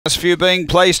Last few being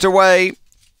placed away.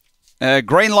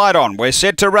 Green light on. We're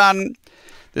set to run.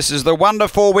 This is the 1 to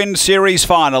 4 win series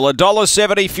final.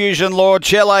 $1.70 Fusion Law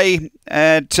Chile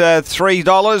at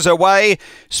 $3 away.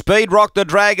 Speed Rock the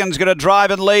Dragon's going to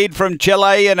drive and lead from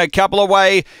Chile, and a couple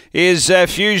away is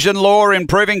Fusion Law,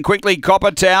 improving quickly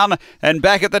Coppertown, and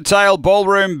back at the tail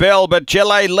Ballroom Bell, but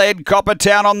Chile led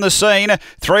Coppertown on the scene.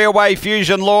 3 away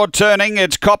Fusion Law turning.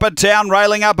 It's Coppertown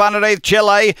railing up underneath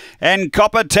Chile, and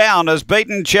Coppertown has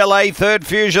beaten Chile. Third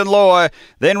Fusion Law,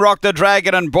 then Rock the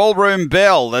Dragon and Ballroom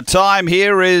Bell. The time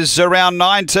here is around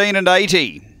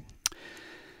 19:80.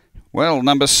 Well,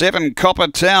 number 7,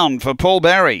 Coppertown for Paul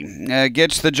Barry,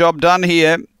 gets the job done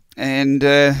here and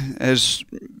has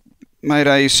made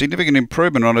a significant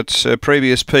improvement on its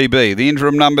previous PB. The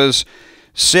interim numbers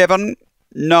 7,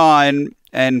 9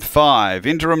 and 5.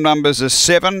 Interim numbers are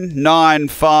 7, 9,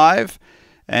 5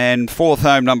 and fourth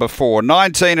home number 4.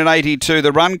 19:82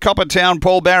 the run. Coppertown,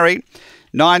 Paul Barry.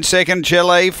 9 second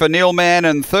Chile for Neil Mann,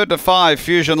 and 3rd to 5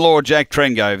 Fusion Law Jack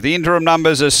Trengove. The interim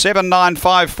numbers are 7, 9,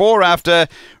 5, 4 after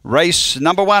race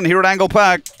number 1 here at Angle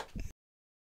Park.